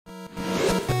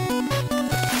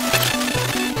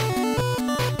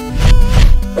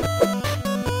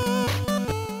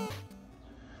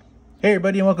Hey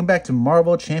everybody, and welcome back to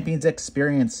Marvel Champions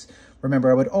Experience. Remember,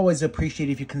 I would always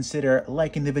appreciate if you consider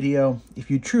liking the video.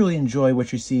 If you truly enjoy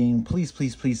what you're seeing, please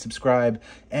subscribe.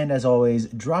 And as always,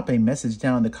 drop a message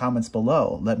down in the comments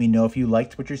below. Let me know if you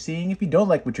liked what you're seeing, if you don't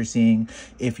like what you're seeing,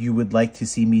 if you would like to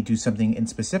see me do something in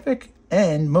specific,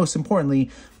 and most importantly,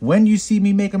 when you see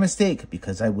me make a mistake,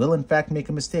 because I will in fact make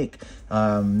a mistake.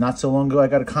 Not so long ago, I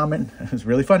got a comment. It was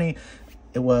really funny.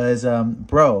 It was,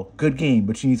 bro, good game,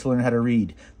 but you need to learn how to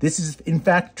read. This is, in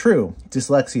fact, true.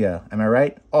 Dyslexia. Am I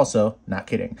right? Also, not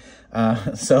kidding.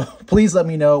 So please let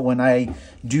me know when I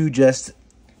do just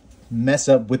mess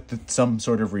up with some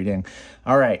sort of reading.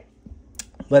 All right.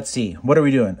 Let's see. What are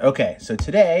we doing? Okay, so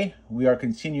today we are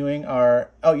continuing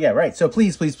our... Oh, yeah, right. So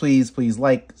please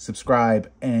like,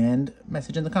 subscribe, and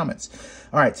message in the comments.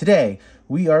 All right, today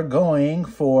we are going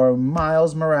for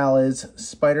Miles Morales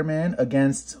Spider-Man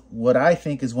against what I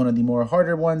think is one of the more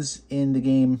harder ones in the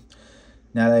game.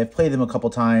 Now that I've played them a couple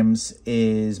times,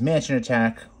 is Mansion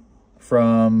Attack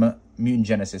from Mutant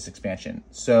Genesis expansion.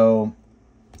 So,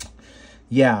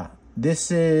 yeah,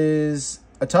 this is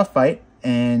a tough fight,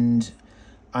 and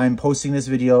I'm posting this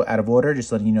video out of order,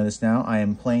 just letting you know this now. I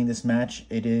am playing this match.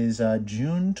 It is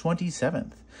June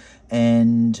 27th.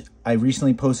 And I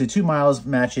recently posted 2 Miles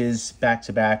matches back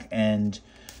to back, and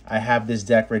I have this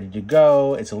deck ready to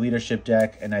go. It's a leadership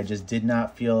deck, and I just did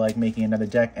not feel like making another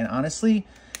deck. And honestly,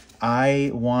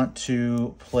 I want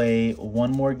to play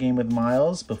one more game with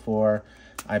Miles before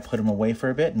I put him away for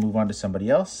a bit and move on to somebody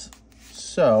else.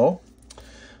 So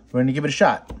we're going to give it a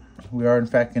shot. We are, in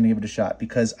fact, going to give it a shot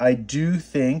because I do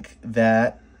think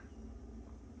that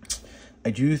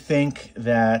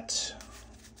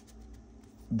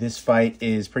this fight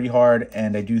is pretty hard,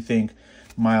 and I do think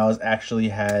Miles actually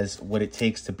has what it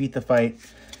takes to beat the fight.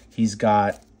 He's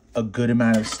got a good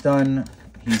amount of stun.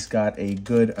 He's got a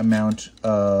good amount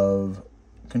of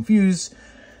confuse.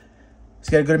 He's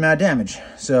got a good amount of damage.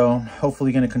 So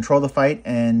hopefully going to control the fight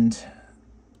and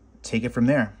take it from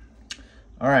there.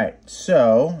 All right,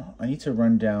 so I need to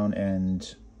run down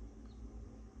and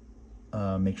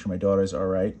make sure my daughter's all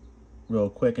right real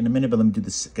quick in a minute, but let me do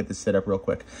this, get this set up real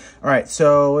quick. All right,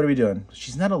 so what are we doing?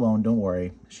 She's not alone, don't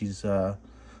worry. She's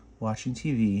watching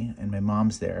TV, and my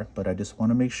mom's there, but I just want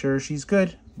to make sure she's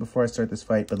good before I start this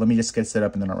fight. But let me just get set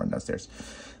up, and then I'll run downstairs.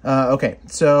 Okay,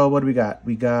 so what do we got?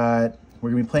 We're going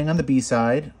to be playing on the B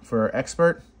side for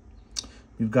Expert.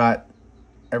 We've got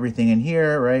everything in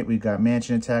here, right? We've got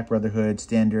Mansion Attack, Brotherhood,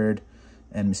 Standard,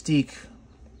 and Mystique.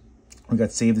 We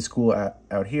got Save the School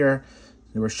out here.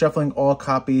 We're shuffling all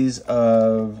copies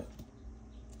of...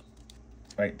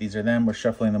 Right, these are them. We're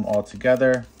shuffling them all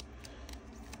together.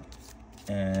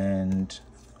 And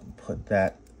put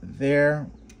that there.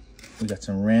 We got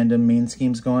some random main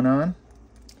schemes going on.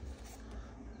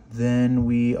 Then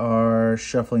we are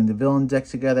shuffling the villain deck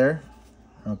together.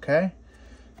 Okay.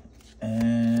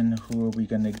 And who are we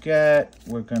going to get?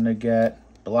 We're going to get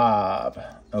Blob.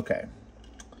 Okay.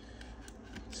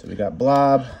 So we got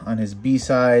Blob on his B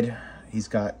side. He's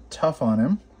got Tough on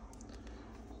him.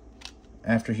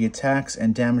 After he attacks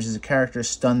and damages a character,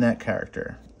 stun that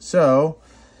character. So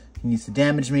he needs to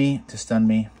damage me to stun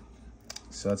me.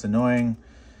 So that's annoying.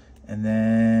 And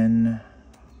then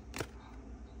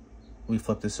we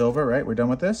flip this over, right? We're done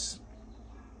with this.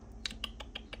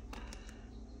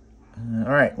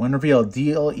 All right, when revealed,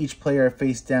 deal each player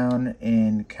face down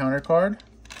in counter card.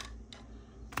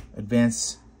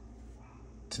 Advance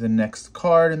to the next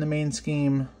card in the main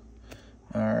scheme.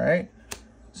 All right,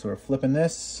 so we're flipping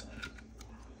this.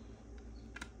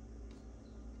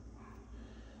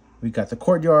 We got the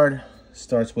Courtyard,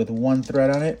 starts with 1 threat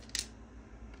on it.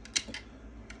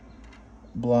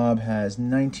 Blob has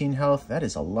 19 health. That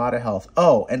is a lot of health.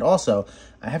 Oh, and also,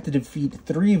 I have to defeat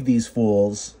 3 of these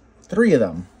fools, 3 of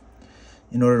them,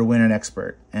 in order to win an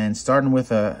Expert. And starting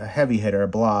with a heavy hitter,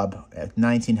 Blob, at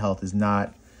 19 health is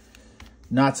not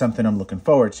something I'm looking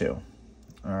forward to.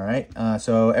 All right,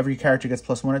 so every character gets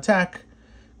 +1 attack.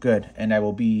 Good, and I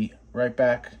will be right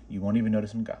back. You won't even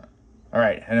notice I'm gone. All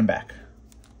right, and I'm back.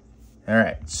 All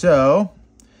right, so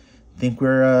I think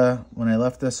we're, when I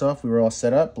left this off, we were all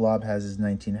set up. Blob has his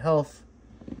 19 health.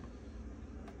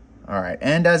 All right,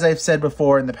 and as I've said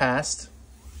before in the past,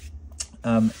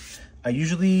 you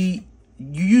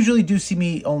usually do see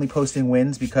me only posting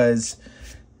wins because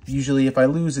usually if I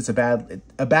lose, it's a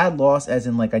bad loss, as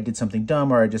in like I did something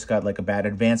dumb or I just got like a bad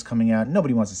advance coming out.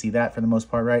 Nobody wants to see that for the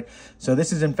most part, right? So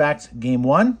this is in fact game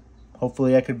 1.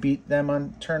 Hopefully I could beat them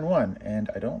on turn 1. And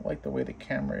I don't like the way the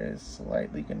camera is.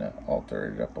 Slightly gonna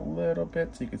alter it up a little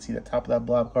bit so you can see the top of that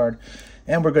Blob card.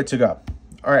 And we're good to go.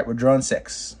 All right, we're drawing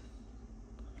 6.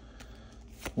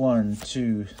 1,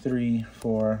 2, 3,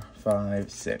 4,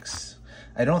 5, 6.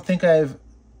 I don't think I've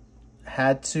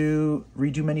had to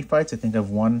redo many fights. I think I've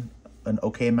won an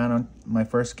okay amount on my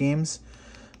first games,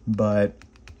 but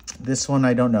this one,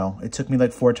 I don't know. It took me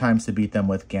like 4 times to beat them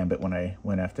with Gambit when I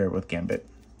went after it with Gambit.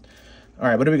 All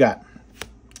right, what do we got?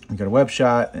 We got a Web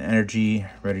Shot, an Energy,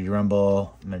 Ready to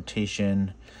Rumble,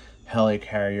 Meditation,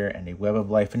 Helicarrier, and a Web of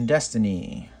Life and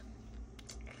Destiny.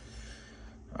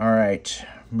 All right,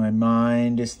 my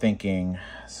mind is thinking.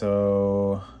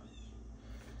 So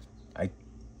I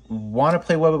want to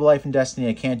play Web of Life and Destiny.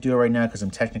 I can't do it right now because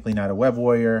I'm technically not a Web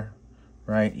Warrior,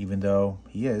 right? Even though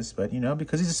he is, but you know,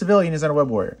 because he's a civilian, he's not a Web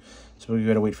Warrior. So we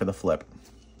got to wait for the flip.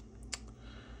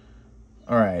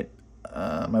 All right,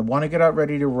 I want to get out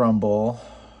Ready to Rumble.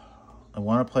 I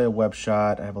want to play a Web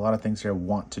Shot. I have a lot of things here I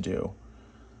want to do.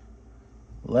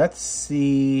 Let's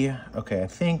see. Okay, I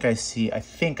think I see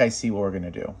what we're going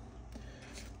to do.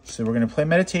 So we're going to play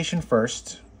Meditation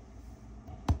first.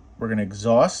 We're going to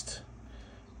Exhaust,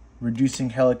 reducing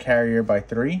Helicarrier by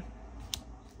 3.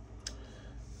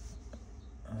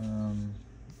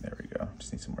 There we go.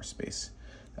 Just need some more space.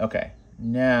 Okay,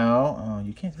 now, oh,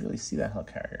 you can't really see that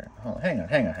Helicarrier. Hold on,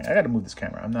 hang on. I got to move this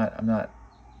camera.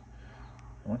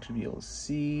 I want you to be able to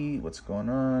see what's going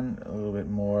on, a little bit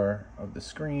more of the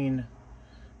screen.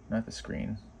 Not the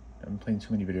screen. I'm playing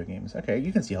too many video games. Okay,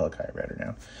 you can see Helicarrier better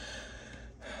now.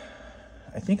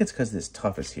 I think it's because this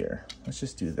Tough is here. Let's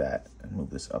just do that and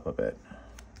move this up a bit.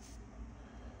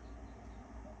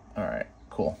 All right,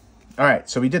 cool. All right,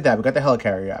 so we did that. We got the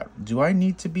Helicarrier out. Do I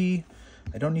need to be...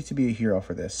 I don't need to be a hero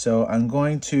for this. So I'm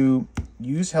going to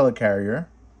use Helicarrier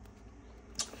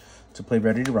to play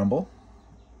Ready to Rumble,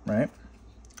 right?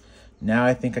 Now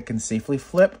I think I can safely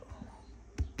flip.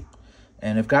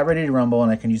 And I've got Ready to Rumble,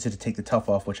 and I can use it to take the Tough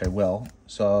off, which I will.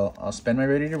 So I'll spend my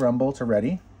Ready to Rumble to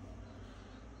ready.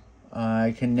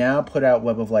 I can now put out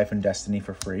Web of Life and Destiny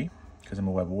for free, because I'm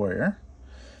a Web Warrior.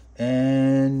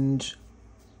 And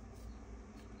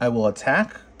I will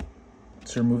attack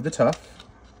to remove the Tough.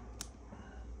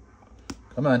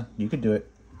 Come on, you can do it.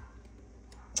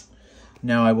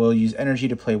 Now I will use Energy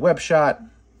to play Web Shot.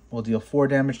 We'll deal 4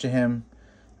 damage to him,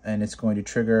 and it's going to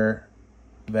trigger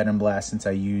Venom Blast since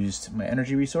I used my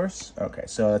energy resource. Okay,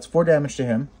 so that's 4 damage to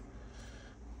him.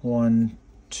 1,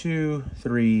 2,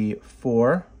 3,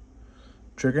 4.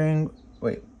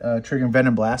 Triggering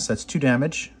Venom Blast. That's 2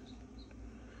 damage,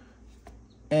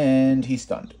 and he's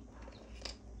stunned.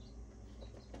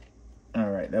 All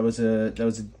right, that was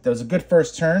a good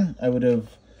first turn. I would have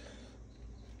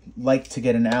liked to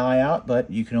get an ally out, but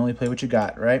you can only play what you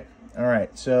got, right? All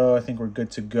right, so I think we're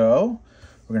good to go.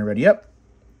 We're gonna ready up.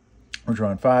 We're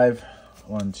drawing 5.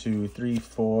 1, 2, 3,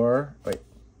 4. Wait,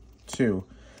 2,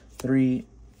 3,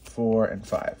 4, and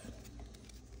 5.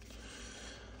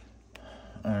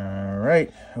 All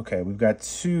right. Okay, we've got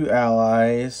 2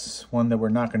 allies. One that we're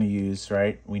not going to use,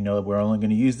 right? We know that we're only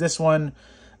going to use this one.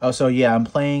 Oh, so yeah, I'm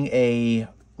playing a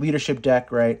leadership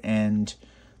deck, right? And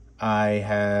I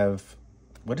have,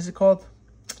 what is it called?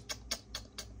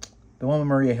 The one with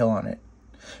Maria Hill on it.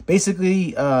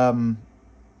 Basically, oh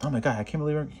my God, I can't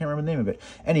remember the name of it.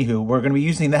 Anywho, we're going to be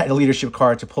using that leadership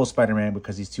card to pull Spider-Man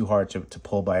because he's too hard to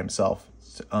pull by himself,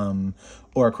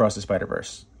 or across the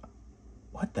Spider-Verse.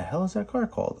 What the hell is that card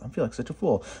called? I feel like such a fool.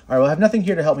 All right, well, I have nothing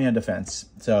here to help me on defense.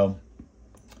 So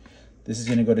this is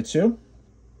going to go to 2.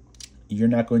 You're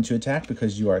not going to attack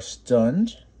because you are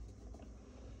stunned.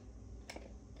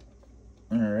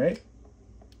 All right.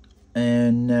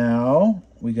 And now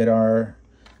we get our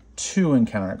 2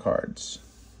 encounter cards.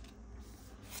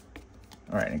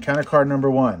 All right, encounter card number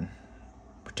 1.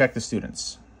 Protect the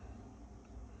students.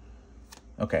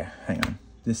 Okay, hang on.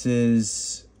 This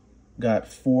is got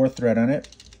 4 threat on it.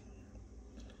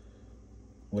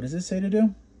 What does it say to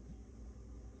do?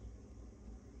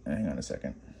 Hang on a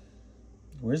second.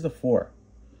 Where's the 4?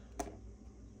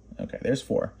 Okay, there's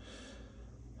 4.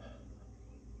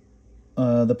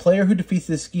 The player who defeats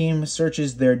this scheme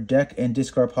searches their deck and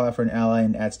discard pile for an ally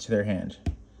and adds to their hand.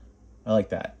 I like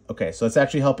that. Okay, so it's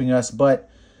actually helping us, but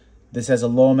this has a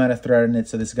low amount of threat in it,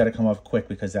 so this has got to come off quick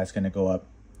because that's going to go up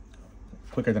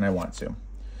quicker than I want to.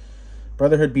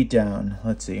 Brotherhood Beatdown.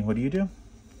 Let's see. What do you do?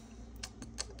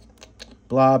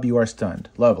 Blob, you are stunned.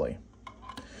 Lovely.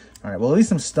 All right, well, at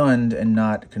least I'm stunned and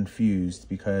not confused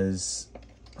because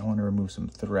I want to remove some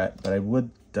threat, but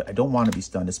I don't want to be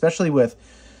stunned, especially with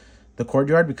the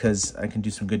Courtyard because I can do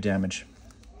some good damage.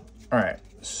 All right,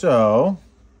 so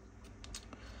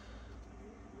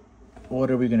what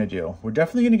are we going to do? We're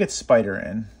definitely going to get Spider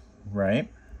in,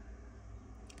 right?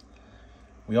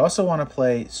 We also want to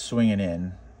play Swinging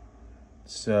In.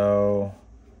 So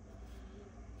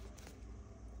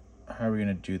how are we going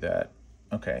to do that?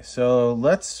 Okay, so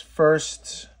let's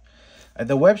first...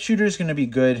 the web shooter is going to be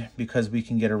good because we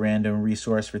can get a random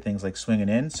resource for things like swinging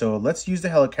in. So let's use the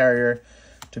helicarrier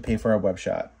to pay for our web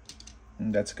shot.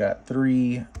 And that's got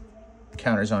 3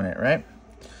 counters on it, right?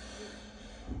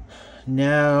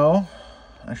 Now,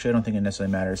 actually, I don't think it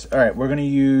necessarily matters. All right, we're going to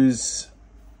use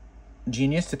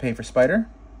Genius to pay for Spider.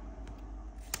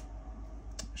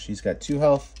 She's got 2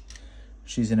 health.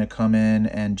 She's going to come in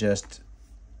and just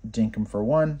dink him for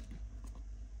 1.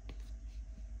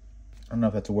 I don't know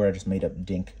if that's a word I just made up,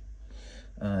 dink.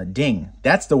 Ding.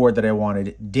 That's the word that I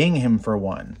wanted. Ding him for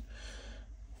 1.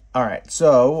 All right,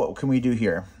 so what can we do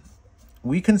here?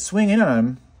 We can swing in on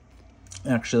him,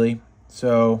 actually.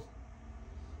 So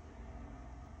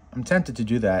I'm tempted to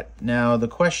do that. Now, the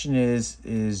question is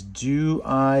do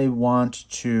I want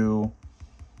to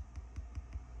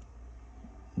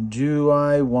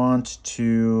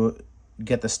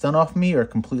get the stun off me or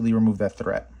completely remove that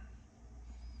threat?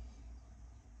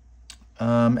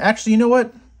 Actually, you know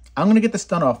what? I'm going to get the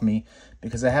stun off me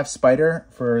because I have Spider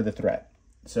for the threat.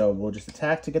 So we'll just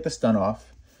attack to get the stun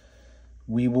off.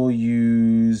 We will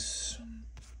use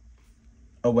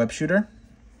a web shooter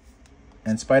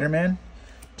and Spider-Man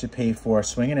to pay for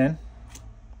swinging in.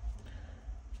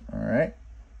 All right.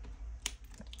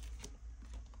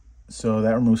 So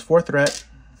that removes 4 threat.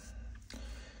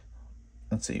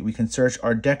 Let's see. We can search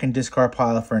our deck and discard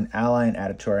pile for an ally and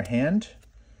add it to our hand.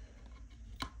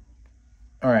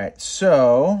 All right,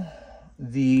 so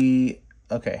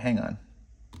okay, hang on.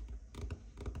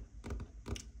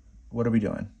 What are we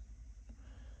doing?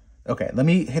 Okay, let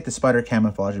me hit the Spider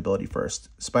camouflage ability first.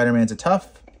 Spider-Man's a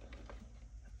tough,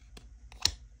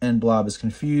 and Blob is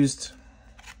confused.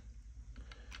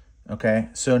 Okay,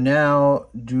 so now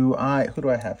who do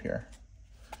I have here?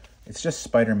 It's just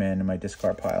Spider-Man in my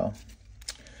discard pile.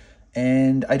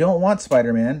 And I don't want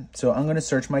Spider-Man, so I'm gonna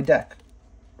search my deck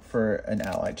for an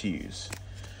ally to use.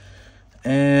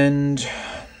 And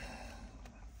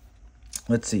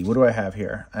let's see, what do I have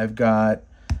here? I've got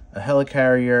a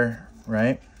helicarrier,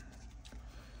 right?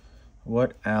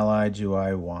 What ally do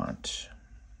I want?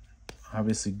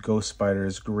 Obviously, Ghost Spider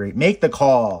is great. Make the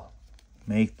call.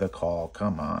 Make the call.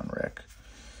 Come on, Rick.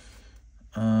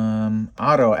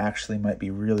 Otto actually might be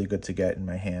really good to get in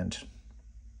my hand.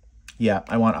 Yeah,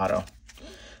 I want Otto.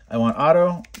 I want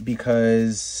Otto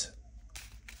because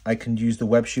I can use the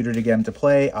web shooter to get him to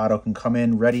play. Otto can come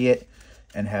in, ready it,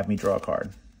 and have me draw a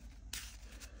card.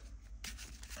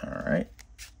 All right.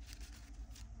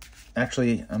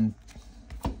 Actually,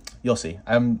 you'll see.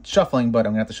 I'm shuffling, but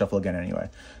I'm going to have to shuffle again anyway.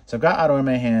 So I've got Otto in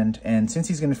my hand, and since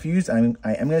he's going to fuse, I am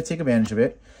going to take advantage of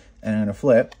it, and I'm going to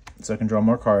flip so I can draw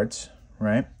more cards,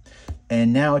 right?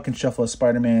 And now I can shuffle a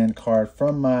Spider-Man card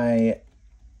from my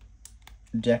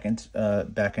deck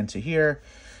back into here.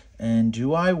 And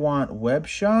do I want web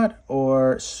shot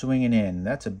or swinging in?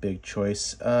 That's a big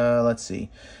choice. Let's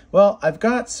see. Well, I've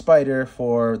got Spider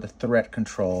for the threat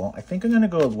control. I think I'm going to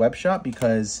go with web shot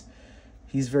because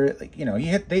he's very, like, you know,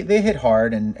 they hit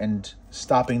hard and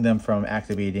stopping them from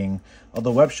activating.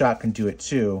 Although web shot can do it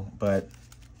too, but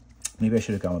maybe I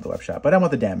should have gone with the web shot. But I want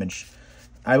the damage.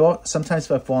 Sometimes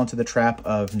I fall into the trap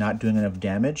of not doing enough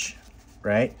damage,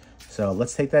 right? So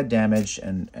let's take that damage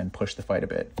and push the fight a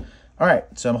bit. All right,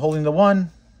 so I'm holding the 1.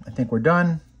 I think we're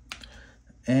done.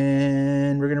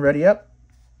 And we're going to ready up.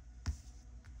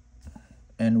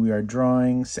 And we are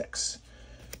drawing 6.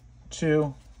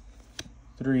 2,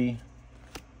 3,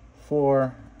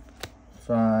 4,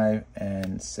 5,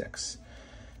 and 6.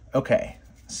 Okay,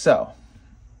 so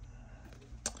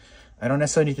I don't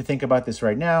necessarily need to think about this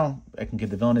right now. I can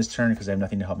give the villain his turn because I have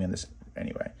nothing to help me on this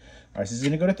anyway. All right, so this is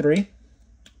going to go to 3.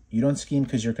 You don't scheme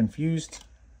because you're confused.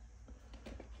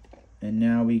 And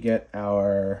now we get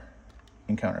our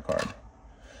encounter card.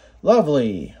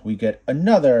 Lovely. We get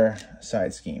another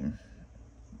side scheme.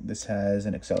 This has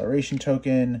an acceleration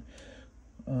token.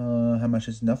 How much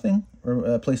is nothing?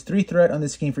 Place 3 threat on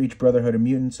this scheme for each Brotherhood of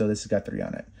Mutants. So this has got 3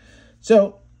 on it.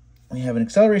 So we have an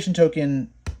acceleration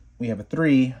token. We have a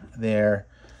 3 there.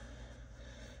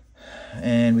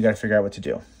 And we got to figure out what to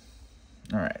do.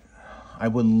 All right. I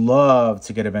would love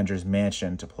to get Avengers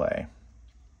Mansion to play.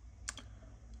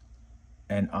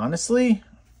 And honestly,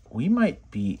 we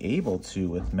might be able to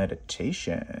with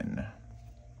meditation.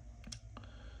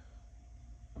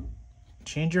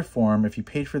 Change your form. If you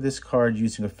paid for this card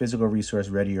using a physical resource,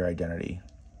 ready your identity.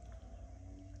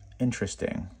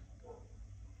 Interesting.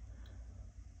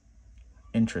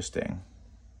 Interesting.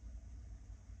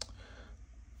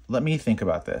 Let me think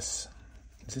about this.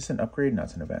 Is this an upgrade? No,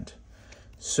 it's an event.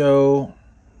 So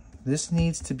this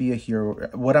needs to be a hero.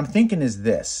 What I'm thinking is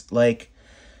this, like,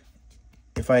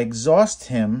 if I exhaust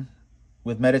him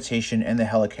with Meditation and the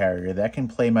Helicarrier, that can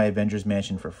play my Avengers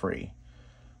Mansion for free,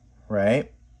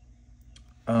 right?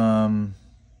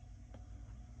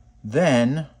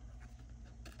 Then,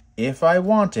 if I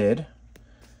wanted,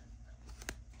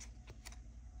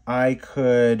 I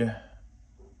could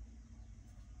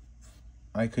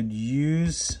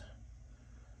use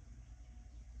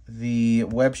the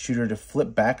Web Shooter to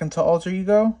flip back into Alter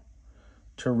Ego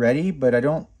to ready, but I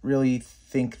don't really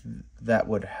think that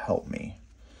would help me.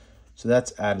 So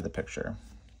that's out of the picture.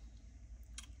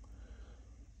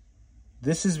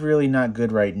 This is really not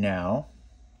good right now,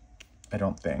 I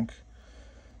don't think.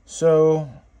 So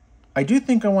I do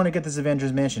think I want to get this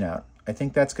Avengers Mansion out. I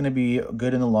think that's going to be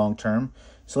good in the long term.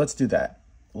 So let's do that.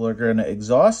 We're going to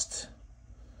exhaust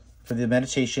for the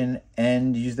Meditation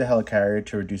and use the Helicarrier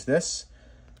to reduce this,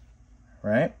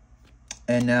 right?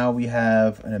 And now we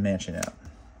have a mansion out.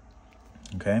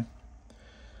 Okay.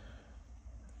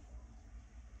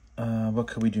 What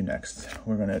could we do next?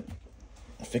 We're going to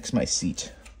fix my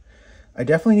seat. I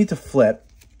definitely need to flip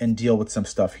and deal with some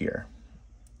stuff here.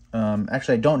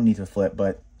 Actually, I don't need to flip,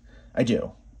 but I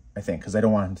do, I think, because I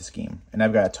don't want him to scheme. And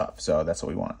I've got a tough, so that's what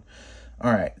we want.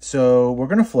 All right, so we're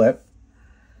going to flip.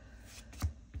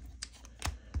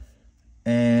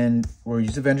 And we'll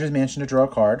use Avengers Mansion to draw a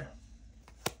card.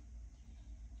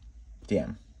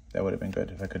 Damn, that would have been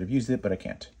good if I could have used it, but I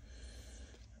can't.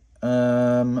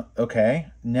 Okay,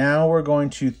 now we're going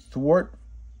to thwart.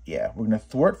 Yeah, we're going to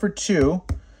thwart for 2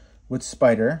 with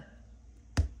Spider.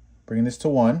 Bringing this to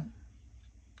 1.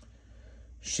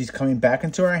 She's coming back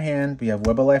into our hand. We have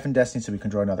Web of Life and Destiny, so we can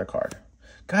draw another card.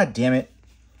 God damn it.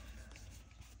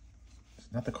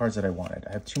 It's not the cards that I wanted.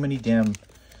 I have too many damn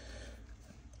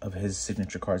of his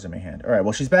signature cards in my hand. All right,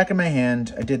 well, she's back in my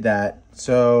hand. I did that.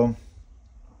 So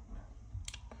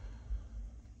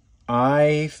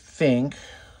I think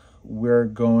we're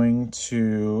going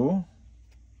to...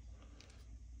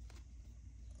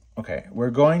 Okay,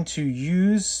 we're going to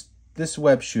use this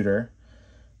Web Shooter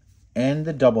and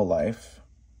the Double Life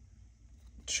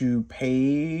to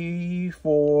pay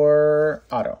for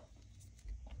Otto.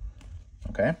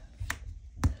 Okay.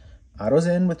 Otto's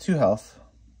in with 2 health.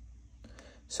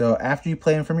 So after you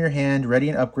play him from your hand, ready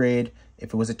and upgrade.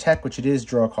 If it was a tech, which it is,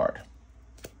 draw a card.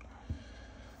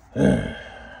 I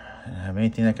don't have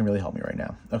anything that can really help me right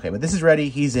now. Okay, but this is ready.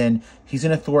 He's in. He's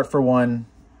in a thwart for 1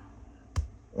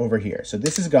 over here. So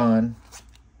this is gone.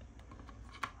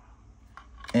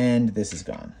 And this is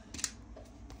gone.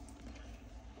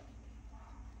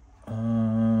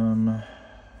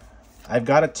 I've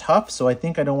got a tough, so I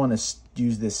think I don't want to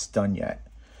use this stun yet.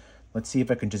 Let's see if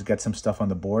I can just get some stuff on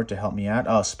the board to help me out.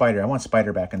 Oh, Spider. I want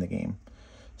Spider back in the game.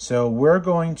 So we're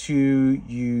going to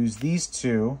use these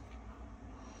 2.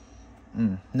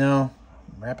 No.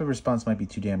 Rapid Response might be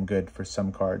too damn good for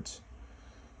some cards.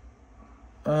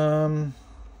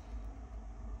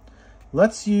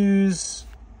 Let's use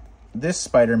this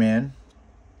Spider-Man.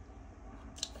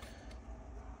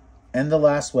 And the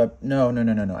last web... No.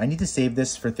 I need to save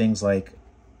this for things like...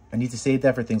 I need to save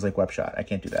that for things like Web Shot. I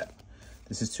can't do that.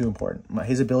 This is too important.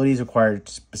 His abilities require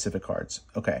specific cards.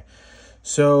 Okay.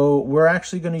 So we're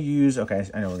actually going to use... Okay,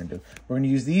 I know what we're going to do. We're going to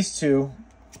use these 2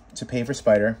 to pay for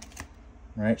Spider.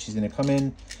 All right, she's going to come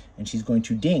in and she's going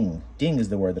to ding. Ding is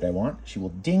the word that I want. She will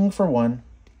ding for 1.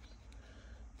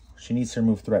 She needs to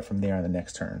remove threat from there on the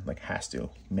next turn. Like, has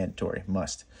to. Mandatory.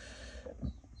 Must.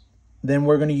 Then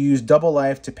we're going to use Double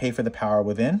Life to pay for the power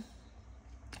within.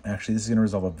 Actually, this is going to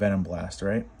resolve a Venom Blast,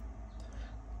 right?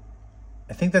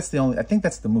 I think that's the move. I think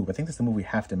that's the move we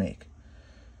have to make.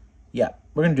 Yeah,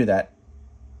 we're going to do that.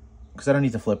 Because I don't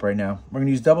need to flip right now. We're going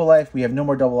to use Double Life. We have no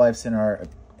more Double Lives in our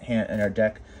hand, in our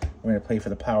deck. We're going to play for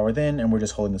the power within, and we're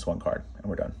just holding this 1 card, and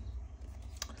we're done.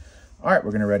 All right,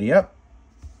 we're going to ready up.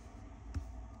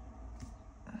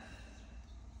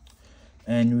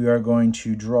 And we are going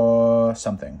to draw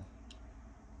something.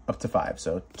 Up to 5.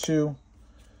 So 2,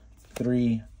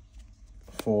 3,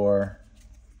 4,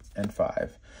 and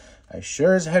 5. I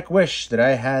sure as heck wish that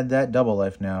I had that Double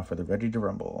Life now for the Ready to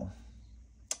Rumble.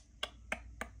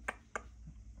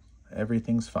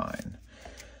 Everything's fine.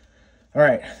 All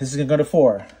right, this is going to go to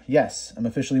 4. Yes, I'm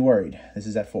officially worried. This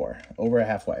is at 4, over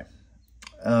halfway.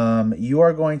 You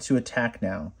are going to attack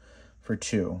now for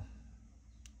 2.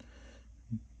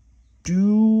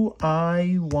 Do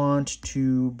I want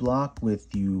to block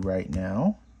with you right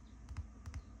now?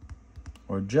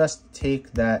 Or just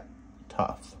take that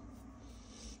tough?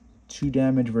 2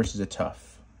 damage versus a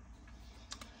tough.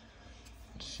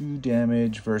 2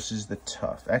 damage versus the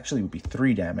tough. Actually, it would be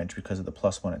 3 damage because of the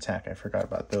 +1 attack. I forgot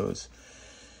about those.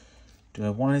 Do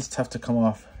I want his tough to come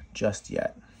off just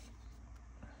yet?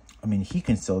 I mean, he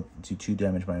can still do 2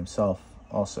 damage by himself.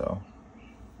 also.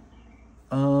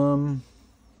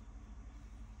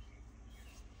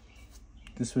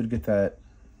 This would get that.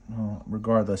 Well,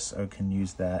 regardless, I can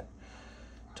use that.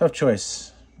 Tough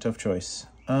choice. Tough choice.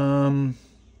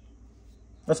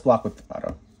 Let's block with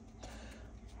auto.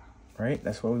 Right?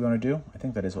 That's what we want to do? I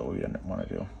think that is what we want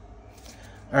to do.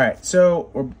 All right, so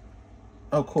we're...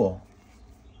 Oh, cool.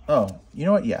 Oh, you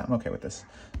know what? Yeah, I'm okay with this.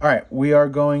 All right, we are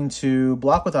going to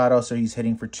block with auto, so he's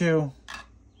hitting for 2.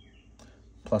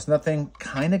 Plus nothing.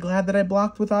 Kind of glad that I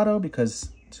blocked with auto, because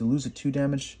to lose a 2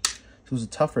 damage, to lose a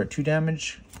tougher at 2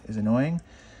 damage is annoying.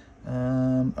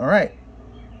 All right.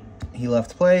 He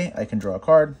left play. I can draw a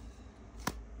card.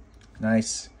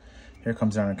 Nice. Here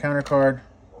comes down a counter card.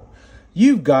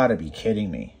 You've got to be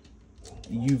kidding me.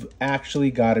 You've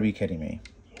actually got to be kidding me.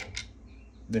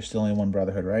 There's still only one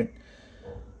Brotherhood, right?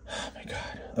 Oh, my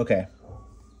God. Okay.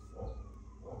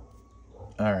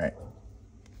 All right.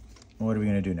 What are we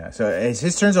going to do now? So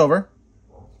his turn's over.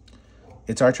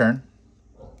 It's our turn.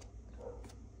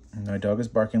 And my dog is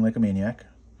barking like a maniac.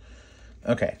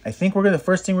 Okay, I think the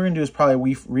first thing we're gonna do is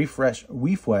probably refresh.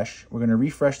 We're gonna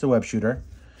refresh the web shooter.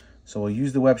 So we'll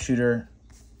use the web shooter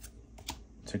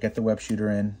to get the web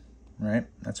shooter in, right?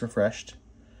 That's refreshed.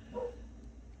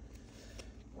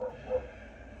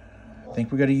 I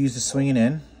think we gotta use the swinging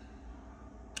in,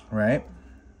 right?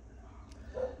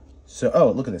 So, oh,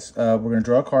 look at this. We're gonna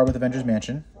draw a card with Avengers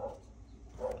Mansion.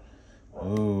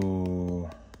 Ooh.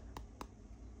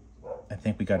 I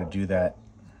think we gotta do that.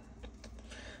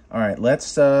 All right,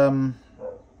 let's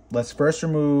first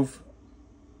remove.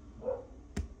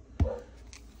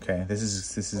 Okay,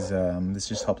 this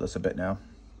just helped us a bit now.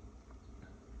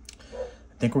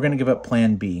 I think we're gonna give up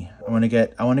Plan B. I want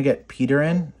to get Peter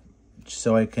in,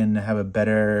 so I can have a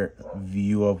better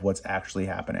view of what's actually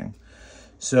happening.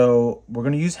 So we're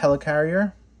gonna use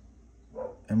Helicarrier,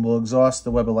 and we'll exhaust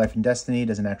the Web of Life and Destiny.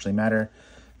 Doesn't actually matter,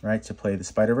 right? To play the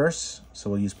Spider-Verse. So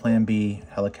we'll use Plan B,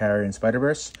 Helicarrier, and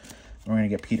Spider-Verse. We're going to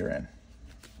get Peter in.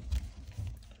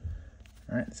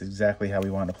 All right, that's exactly how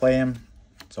we want to play him.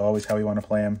 It's always how we want to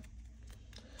play him.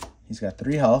 He's got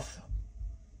 3 health.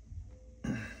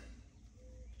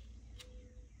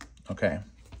 Okay.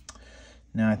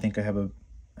 Now I think I have a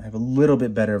little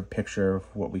bit better picture of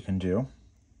what we can do.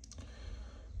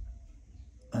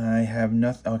 I have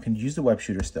nothing. Oh, I can use the web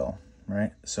shooter still,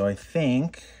 right? So I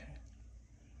think...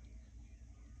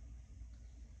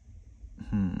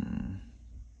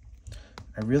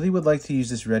 I really would like to use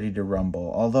this Ready to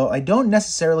Rumble, although I don't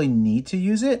necessarily need to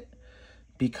use it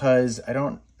because I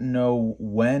don't know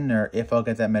when or if I'll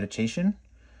get that meditation,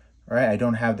 right? I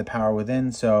don't have the power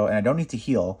within, and I don't need to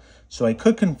heal, so I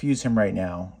could confuse him right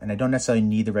now, and I don't necessarily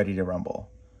need the Ready to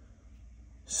Rumble.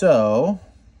 So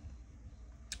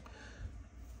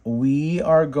we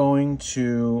are going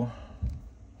to...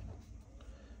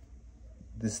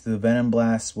 the Venom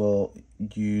Blast will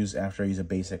use after I use a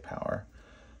basic power.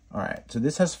 All right, so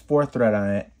this has 4 threat on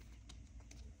it.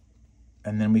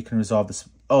 And then we can resolve this.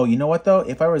 Oh, you know what, though?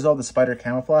 If I resolve the Spider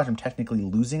Camouflage, I'm technically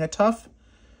losing a tough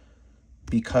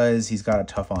because he's got a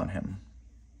tough on him.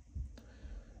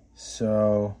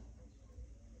 So,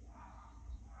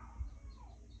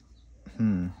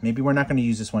 maybe we're not going to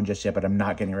use this one just yet, but I'm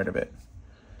not getting rid of it.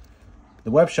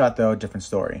 The web shot, though, different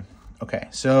story. Okay,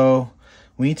 so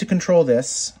we need to control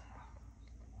this.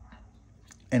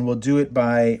 And we'll do it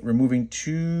by removing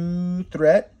 2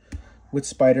 threat with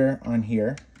Spider on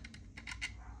here.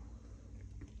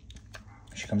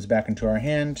 She comes back into our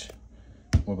hand.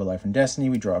 Web of Life and Destiny,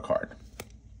 we draw a card.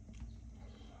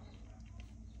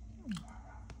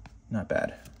 Not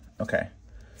bad. Okay.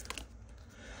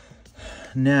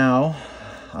 Now,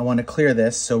 I want to clear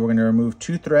this, so we're going to remove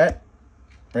 2 threat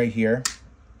right here.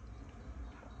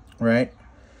 Right?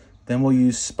 Then we'll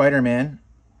use Spider-Man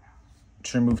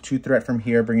to remove 2 threat from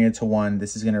here, bring it to 1.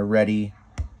 This is going to ready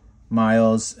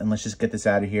Miles, and let's just get this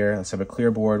out of here. Let's have a clear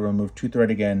board. We'll remove 2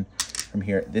 threat again from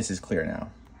here. This is clear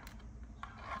now.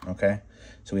 Okay,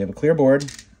 so we have a clear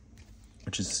board,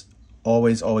 which is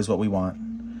always what we want.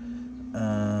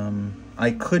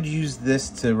 I could use this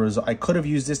to resolve. I could have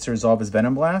used this to resolve his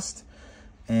Venom Blast,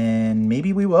 and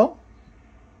maybe we will.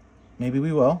 Maybe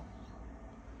we will,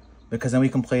 because then we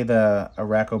can play the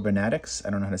Arachnobenatics. I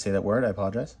don't know how to say that word. I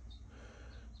apologize.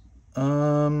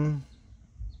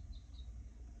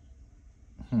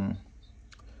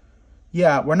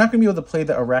 Yeah, we're not gonna be able to play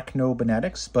the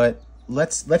Arachnobenatics, but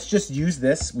let's just use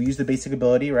this. We use the basic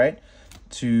ability, right,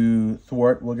 to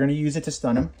thwart. We're gonna use it to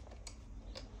stun him.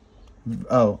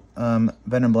 Oh,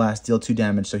 Venom Blast, deal 2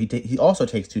 damage, so he also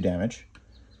takes 2 damage,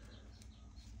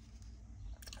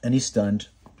 and he's stunned.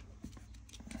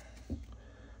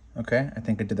 Okay, I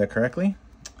think I did that correctly.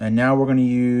 And now we're going to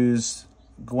use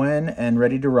Gwen and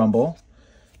Ready to Rumble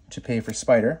to pay for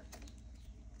Spider.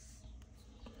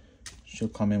 She'll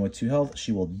come in with 2 health.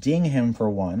 She will ding him for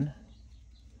 1.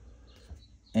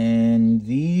 And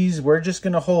these we're just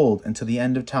going to hold until the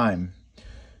end of time,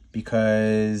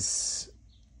 because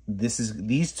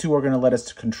these 2 are going to let us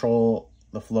to control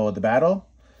the flow of the battle,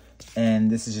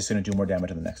 and this is just going to do more damage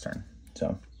on the next turn.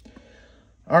 So,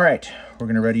 all right, we're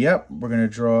going to ready up. We're going to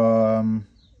draw...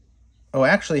 oh,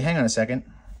 actually, hang on a second.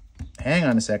 Hang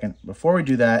on a second. Before we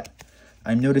do that,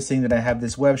 I'm noticing that I have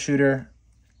this web shooter,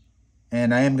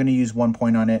 and I am going to use 1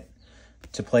 point on it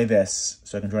to play this,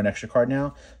 so I can draw an extra card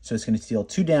now. So it's going to deal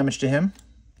 2 damage to him.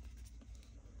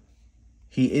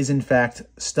 He is, in fact,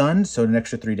 stunned, so an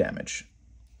extra 3 damage.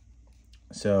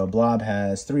 So Blob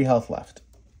has 3 health left.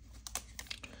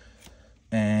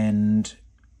 And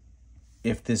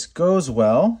if this goes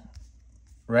well,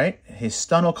 right, his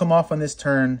stun will come off on this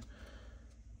turn.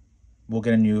 We'll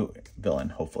get a new villain,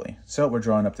 hopefully. So we're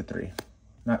drawing up to 3.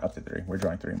 Not up to 3. We're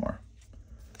drawing 3 more.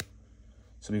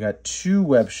 So we got 2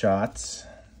 web shots.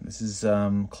 This is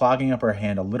clogging up our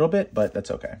hand a little bit, but that's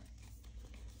okay.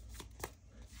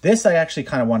 This I actually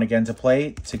kind of want to get into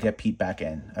play to get Pete back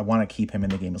in. I want to keep him in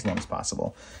the game as long as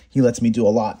possible. He lets me do a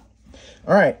lot.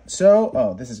 All right, so,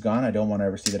 oh, this is gone. I don't want to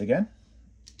ever see that again.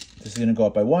 This is going to go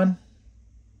up by 1.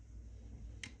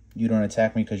 You don't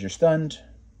attack me because you're stunned.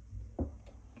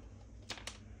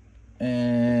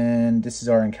 And this is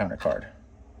our encounter card.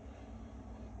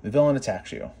 The villain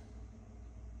attacks you.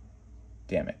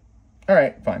 Damn it. All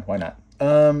right, fine. Why not?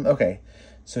 Okay.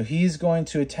 So he's going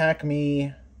to attack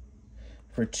me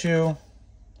for 2.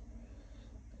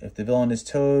 If the villain is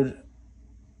Toad,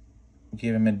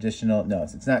 give him an additional... no,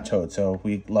 it's not Toad, so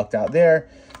we lucked out there.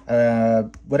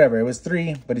 Whatever, it was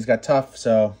 3, but he's got tough,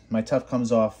 so my tough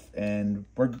comes off, and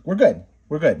we're good.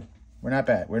 We're good. We're not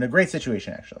bad. We're in a great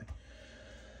situation, actually.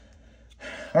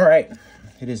 All right.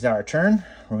 It is our turn.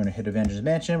 We're going to hit Avengers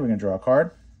Mansion. We're going to draw a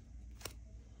card.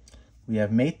 We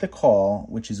have Mate the Call,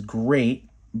 which is great,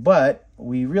 but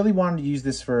we really wanted to use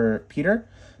this for Peter,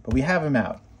 but we have him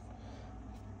out.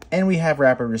 And we have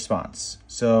Rapid Response.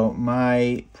 So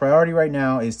my priority right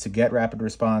now is to get Rapid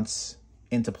Response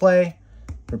into play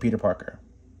for Peter Parker.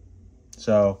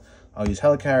 So I'll use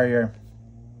Helicarrier,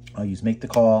 I'll use Make the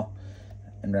Call,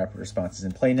 and Rapid Response is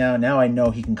in play now. Now I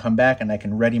know he can come back and I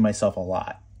can ready myself a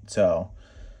lot. So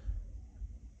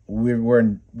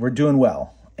we're doing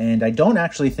well. And I don't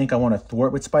actually think I want to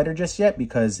thwart with Spider just yet,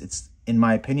 because it's, in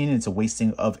my opinion, it's a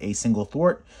wasting of a single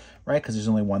thwart, right? Because there's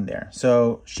only 1 there.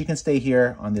 So she can stay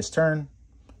here on this turn,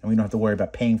 and we don't have to worry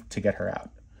about paying to get her out.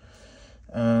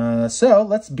 So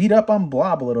let's beat up on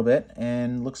Blob a little bit,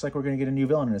 and looks like we're going to get a new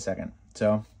villain in a second.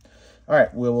 So, all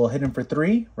right, we will hit him for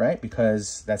 3, right?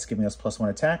 Because that's giving us +1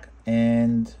 attack,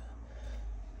 and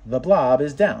the Blob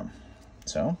is down.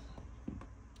 So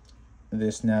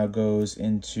this now goes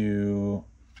into...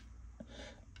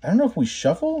 I don't know if we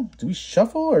shuffle. Do we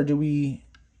shuffle, or do we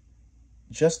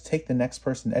just take the next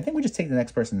person? I think we just take the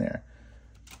next person there.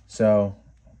 So,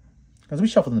 because we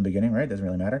shuffled in the beginning, right? Doesn't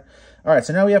really matter. All right,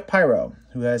 so now we have Pyro,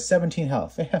 who has 17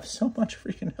 health. They have so much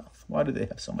freaking health. Why do they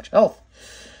have so much health?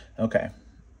 Okay.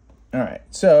 All right,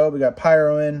 so we got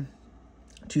Pyro in.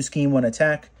 2 scheme, 1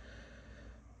 attack.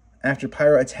 After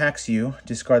Pyro attacks you,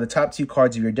 discard the top 2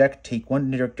 cards of your deck. Take 1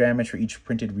 direct damage for each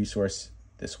printed resource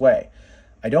this way.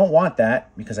 I don't want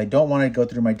that, because I don't want to go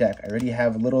through my deck. I already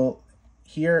have a little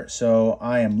here, so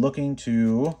I am looking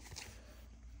to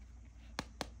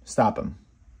stop him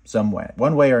some way,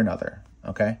 one way or another,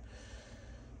 okay?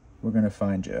 We're going to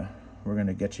find you. We're going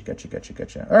to get you.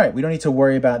 All right, we don't need to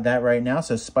worry about that right now.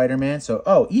 So Spider-Man, so,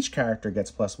 oh, each character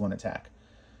gets +1 attack.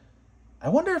 I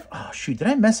wonder if, oh, shoot, did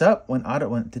I mess up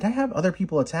did I have other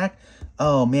people attack?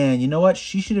 Oh, man, you know what?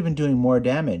 She should have been doing more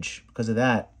damage because of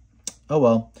that. Oh,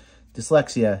 well.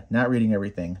 Dyslexia, not reading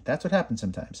everything. That's what happens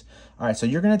sometimes. All right, so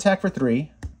you're going to attack for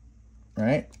 3,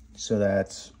 right? So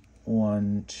that's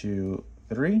 1, 2,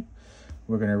 3.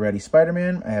 We're going to ready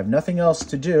Spider-Man. I have nothing else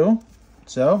to do,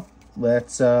 so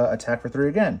let's attack for 3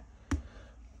 again.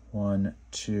 1,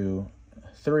 2,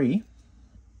 3.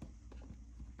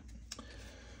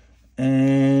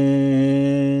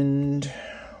 And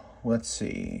let's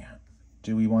see.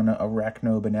 Do we want to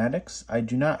Arachnobenatics? I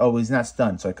do not. Oh, he's not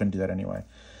stunned, so I couldn't do that anyway.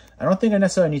 I don't think I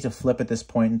necessarily need to flip at this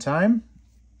point in time.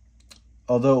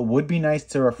 Although it would be nice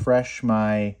to refresh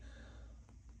my...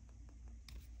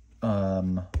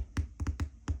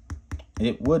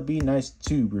 it would be nice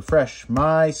to refresh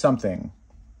my something.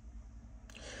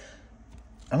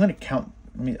 I'm going to count...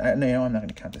 no, I'm not going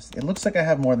to count this. It looks like I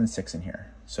have more than 6 in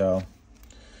here. So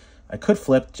I could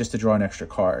flip just to draw an extra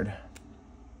card.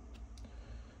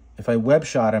 If I web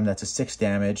shot him, that's a 6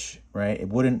 damage, right? It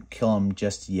wouldn't kill him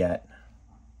just yet.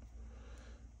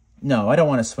 No, I don't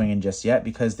want to swing in just yet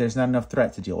because there's not enough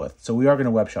threat to deal with. So we are going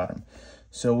to web shot him.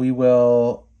 So we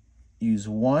will use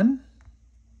 1.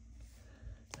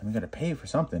 And we got to pay for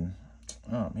something.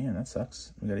 Oh, man, that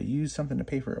sucks. We got to use something to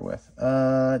pay for it with. Do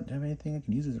I have anything I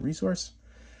can use as a resource?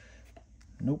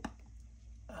 Nope.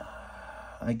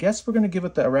 I guess we're going to give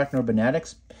it the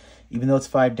Arachnobanatics. Even though it's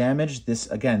 5 damage,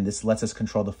 this lets us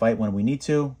control the fight when we need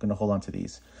to. I'm going to hold on to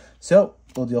these. So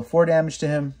we'll deal 4 damage to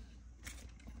him.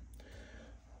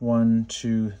 1,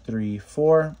 2, 3,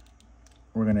 4.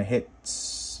 We're going to hit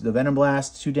the Venom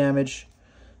Blast, 2 damage,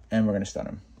 and we're going to stun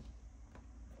him.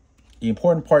 The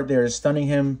important part there is stunning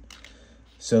him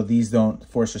so these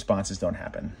force responses don't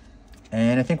happen.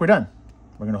 And I think we're done.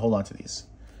 We're going to hold on to these.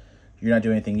 You're not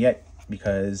doing anything yet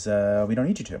because we don't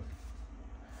need you to.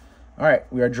 All right,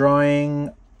 we are drawing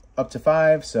up to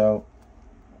 5, so,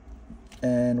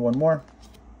 and 1 more.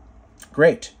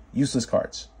 Great, useless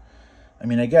cards. I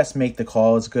mean, I guess Make the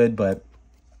Call is good, but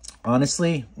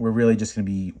honestly, we're really just going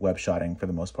to be web shotting for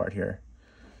the most part here.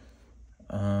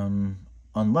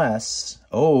 Unless,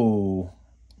 oh,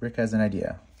 Rick has an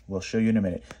idea. We'll show you in a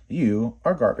minute. You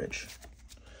are garbage.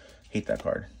 Hate that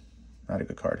card. Not a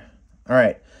good card. All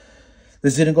right,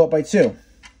 this didn't go up by 2.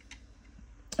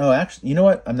 Oh, actually, you know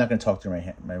what? I'm not going to talk through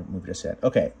my move just yet.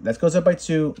 Okay, that goes up by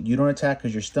 2. You don't attack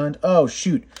because you're stunned. Oh,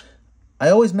 shoot. I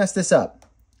always mess this up.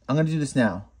 I'm going to do this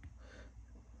now.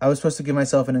 I was supposed to give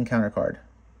myself an encounter card.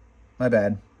 My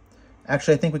bad.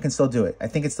 Actually, I think we can still do it. I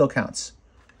think it still counts,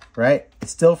 right?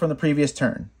 It's still from the previous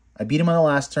turn. I beat him on the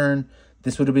last turn.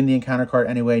 This would have been the encounter card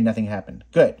anyway. Nothing happened.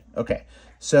 Good. Okay.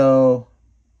 So,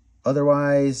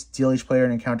 otherwise, deal each player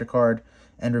an encounter card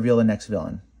and reveal the next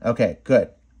villain. Okay, good.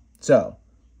 So,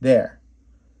 there.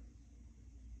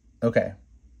 Okay.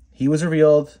 He was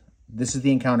revealed. This is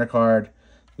the encounter card.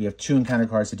 We have 2 encounter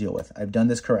cards to deal with. I've done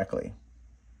this correctly.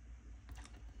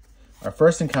 Our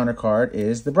first encounter card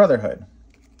is the Brotherhood.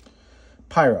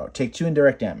 Pyro, take 2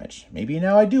 indirect damage. Maybe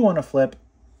now I do want to flip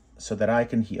so that I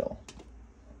can heal.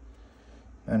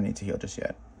 I don't need to heal just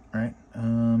yet. All right.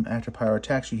 After Pyro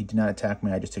attacks you, he did not attack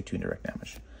me. I just take 2 indirect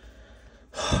damage.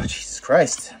 Oh, Jesus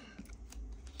Christ.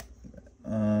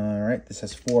 All right, this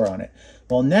has 4 on it.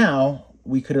 Well, now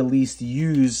we could at least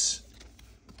use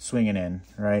swinging in,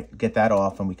 right? Get that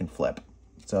off and we can flip.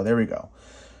 So there we go.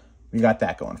 We got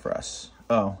that going for us.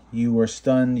 Oh, you were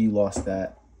stunned. You lost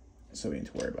that. So we need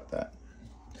to worry about that.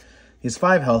 He has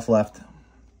 5 health left.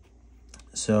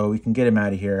 So we can get him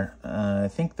out of here. I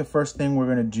think the first thing we're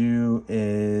going to do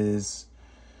is,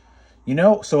 you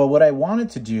know, so what I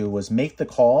wanted to do was make the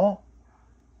call,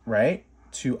 right,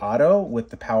 to Otto with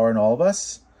the power in all of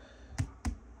us,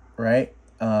 right?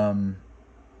 And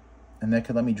that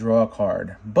could let me draw a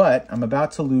card. But I'm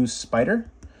about to lose Spider.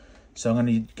 So I'm going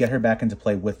to get her back into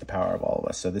play with the power of all of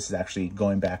us. So this is actually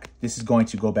going back. This is going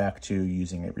to go back to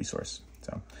using a resource.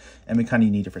 So, and we kind of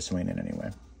need it for swinging in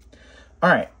anyway. All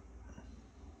right.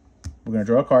 We're going to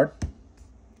draw a card.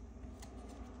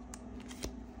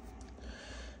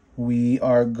 We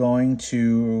are going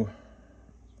to...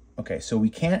 Okay, so we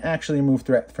can't actually move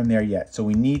threat from there yet. So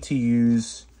we need to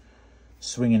use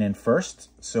swinging in first.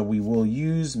 So we will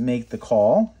use Make the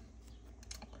Call.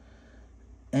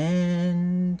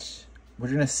 And we're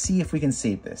going to see if we can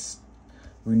save this.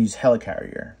 We're going to use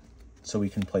Helicarrier so we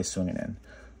can play swinging in.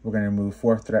 We're going to remove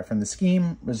 4th threat from the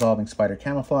scheme, resolving Spider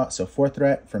Camouflage. So 4th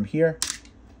threat from here.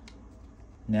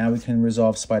 Now we can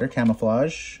resolve Spider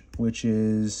Camouflage, which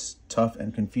is Tough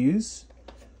and Confuse.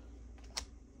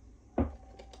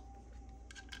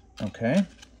 Okay.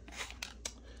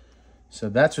 So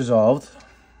that's resolved.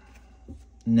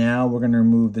 Now we're going to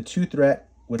remove the 2 threat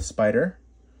with Spider.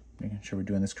 Making sure we're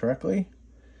doing this correctly.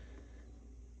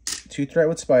 2 threat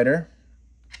with Spider.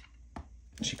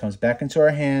 She comes back into our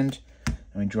hand.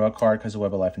 And we draw a card because of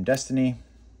Web of Life and Destiny.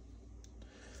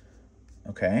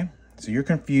 Okay. So you're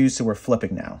confused, so we're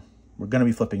flipping now. We're going to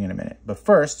be flipping in a minute. But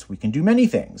first, we can do many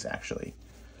things, actually.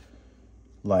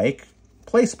 Like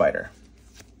play Spider.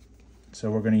 So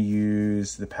we're going to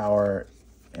use the power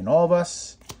in all of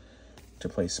us to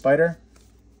play Spider.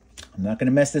 I'm not going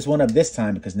to mess this one up this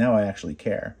time because now I actually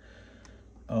care.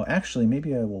 Oh, actually,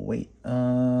 maybe I will wait.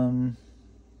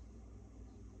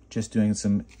 Just doing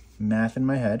some math in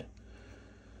my head.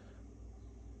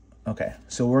 Okay,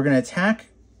 so we're going to attack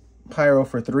Pyro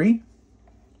for 3.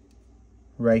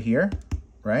 Right here,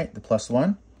 right? The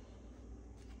 +1.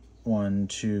 1,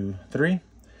 2, 3.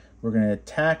 We're going to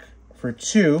attack for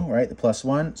 2, right? The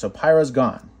 +1. So Pyro's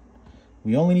gone.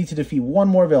 We only need to defeat 1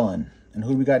 more villain. And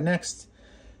who we got next?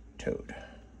 Toad.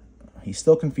 He's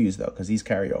still confused, though, because he's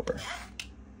carry over.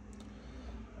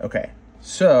 Okay,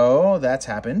 so that's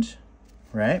happened,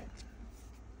 right?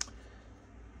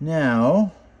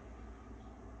 Now,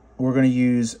 we're going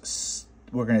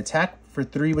to attack for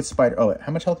 3 with Spider. Oh, wait,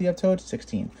 how much health do you have, Toad?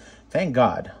 16. Thank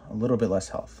God, a little bit less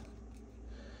health.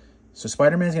 So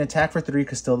Spider-Man's going to attack for 3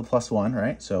 because still the +1,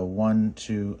 right? So 1,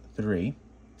 2, 3.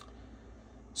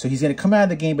 So he's going to come out of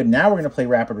the game, but now we're going to play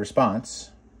Rapid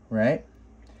Response, right?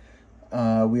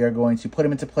 We are going to put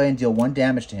him into play and deal 1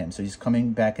 damage to him. So he's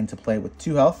coming back into play with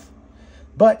 2 health.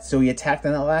 But, so he attacked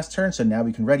on that last turn, so now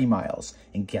we can ready Miles.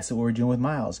 And guess what we're doing with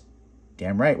Miles?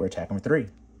 Damn right, we're attacking for 3.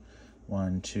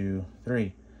 1, 2,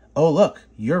 3. Oh, look,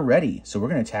 you're ready. So we're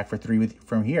going to attack for 3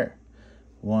 from here.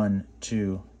 1,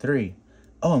 2, 3.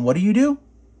 Oh, and what do?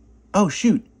 Oh,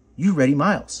 shoot, you ready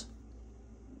Miles.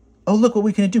 Oh, look what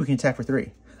we can do. We can attack for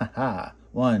 3. Haha.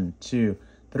 1, 2,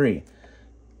 3.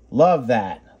 Love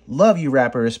that. Love you,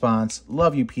 Rapid Response.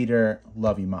 Love you, Peter.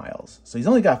 Love you, Miles. So he's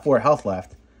only got 4 health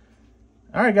left.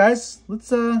 All right, guys. Let's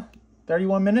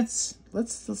 31 minutes.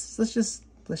 Let's just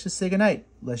say goodnight.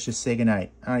 Let's just say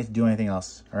goodnight. I don't need to do anything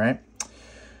else. All right.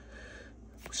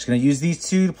 Just gonna use these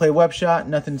 2 to play web shot.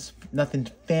 Nothing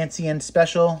fancy and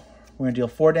special. We're gonna deal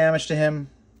 4 damage to him.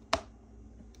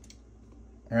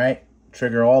 All right.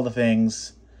 Trigger all the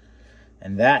things.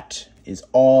 And that is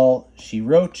all she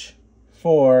wrote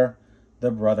for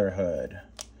the Brotherhood.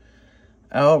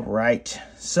 All right.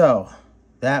 So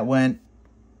that went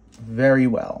very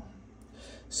well.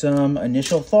 Some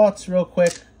initial thoughts real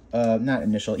quick. Some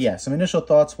initial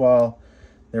thoughts while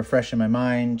they're fresh in my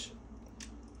mind.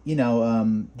 You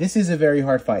know, this is a very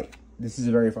hard fight.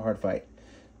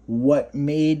 What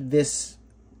made this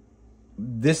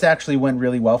actually went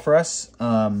really well for us.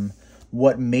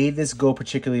 What made this go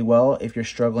particularly well, if you're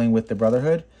struggling with the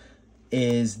Brotherhood,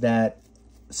 is that,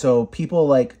 so people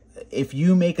like, if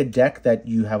you make a deck that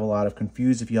you have a lot of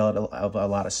confuse, if you have a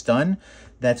lot of stun,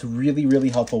 that's really, really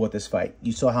helpful with this fight.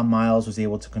 You saw how Miles was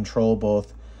able to control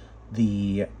both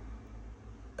the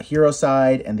hero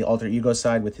side and the alter ego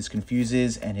side with his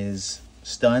confuses and his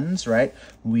stuns, right?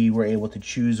 We were able to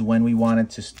choose when we wanted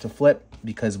to flip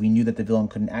because we knew that the villain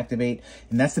couldn't activate.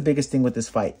 And that's the biggest thing with this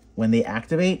fight. When they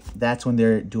activate, that's when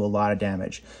they do a lot of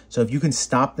damage. So if you can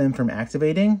stop them from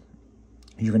activating,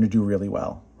 you're going to do really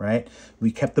well, right?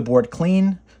 We kept the board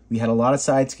clean. We had a lot of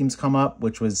side schemes come up,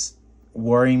 which was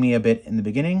worrying me a bit in the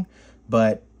beginning,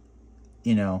 but,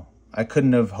 you know, I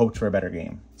couldn't have hoped for a better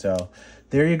game. So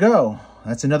there you go.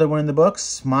 That's another one in the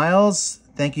books. Miles,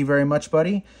 thank you very much,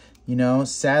 buddy. You know,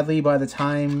 sadly, by the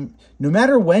time, no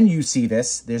matter when you see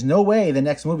this, there's no way the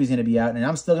next movie's going to be out, and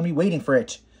I'm still going to be waiting for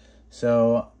it.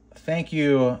 So thank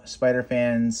you, Spider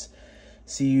fans.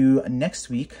 See you next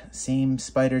week. Same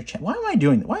Spider channel. Why am I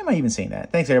doing that? Why am I even saying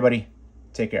that? Thanks, everybody.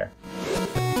 Take care.